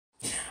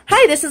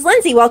Hi, this is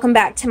Lindsay. Welcome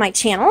back to my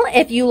channel.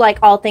 If you like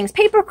all things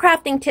paper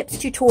crafting, tips,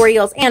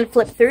 tutorials, and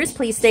flip-throughs,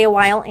 please stay a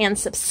while and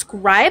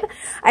subscribe.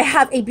 I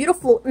have a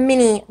beautiful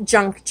mini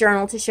junk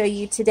journal to show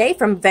you today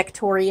from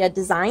Vectoria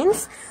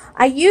Designs.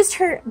 I used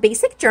her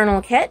basic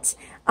journal kit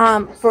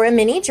for a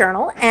mini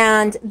journal,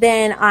 and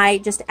then I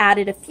just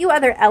added a few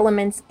other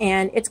elements,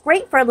 and it's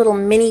great for a little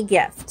mini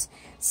gift.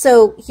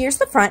 So here's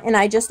the front, and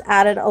I just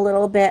added a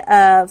little bit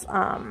of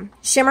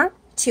shimmer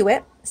to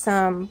it,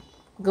 some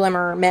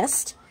glimmer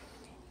mist.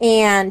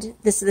 And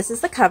this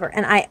is the cover,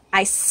 and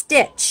I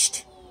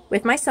stitched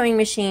with my sewing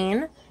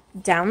machine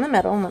down the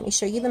middle. And let me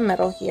show you the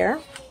middle here.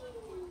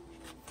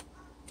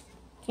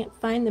 Can't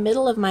find the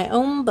middle of my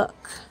own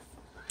book.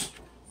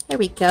 There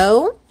we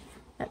go.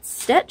 That's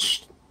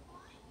stitched.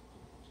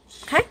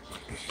 Okay.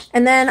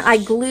 And then I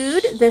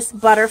glued this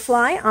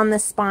butterfly on the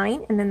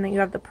spine, and then you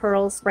have the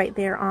pearls right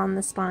there on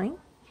the spine.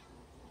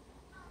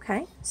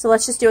 Okay, so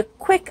let's just do a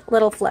quick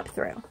little flip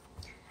through.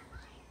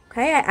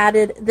 Okay, I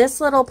added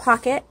this little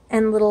pocket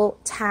and little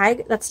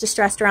tag that's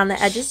distressed around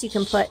the edges. You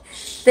can put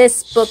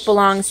 "this book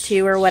belongs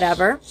to" or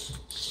whatever.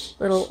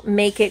 Little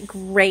 "make it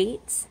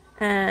great"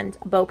 and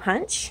a bow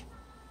punch.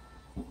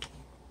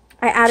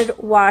 I added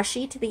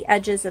washi to the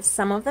edges of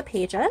some of the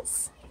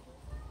pages.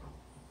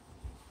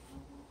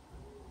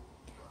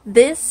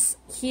 This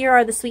here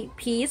are the Sweet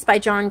Peas by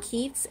John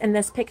Keats, and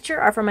this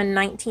picture are from a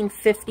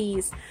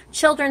 1950s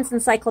children's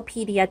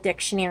encyclopedia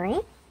dictionary.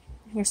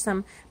 Here's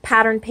some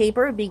pattern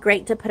paper. It would be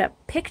great to put a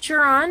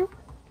picture on.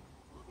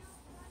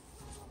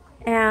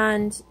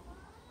 And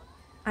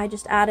I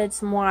just added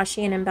some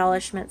washi and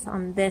embellishments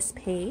on this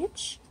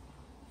page.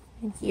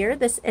 And here,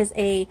 this is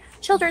a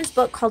children's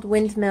book called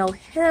Windmill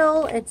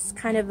Hill. It's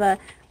kind of a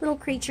little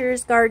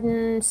creatures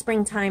garden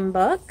springtime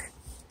book.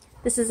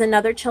 This is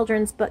another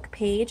children's book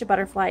page, a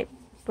butterfly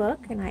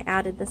book, and I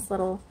added this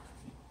little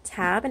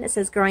tab, and it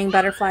says Growing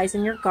Butterflies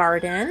in Your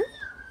Garden.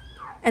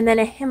 And then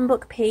a hymn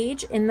book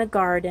page in the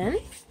garden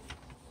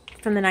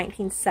from the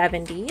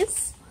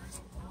 1970s.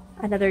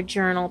 Another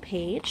journal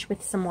page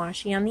with some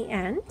washi on the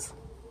end.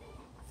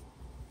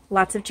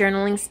 Lots of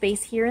journaling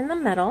space here in the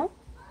middle.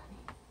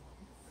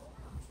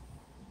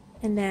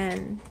 And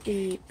then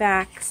the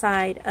back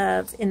side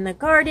of In the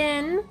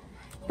Garden,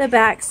 the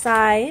back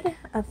side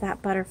of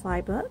that butterfly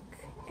book,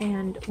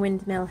 and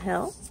Windmill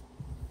Hill.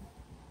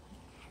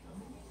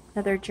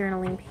 Another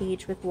journaling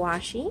page with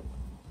washi.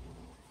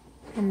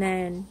 And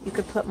then you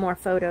could put more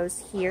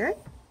photos here.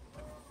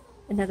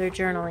 Another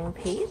journaling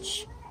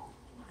page.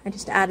 I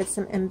just added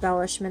some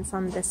embellishments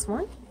on this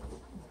one.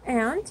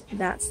 And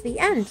that's the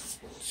end.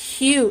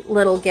 Cute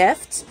little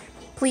gift.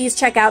 Please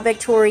check out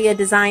Vectoria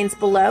Designs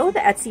below, the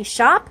Etsy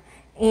shop.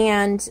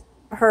 And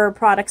her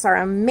products are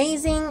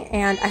amazing,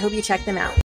 and I hope you check them out.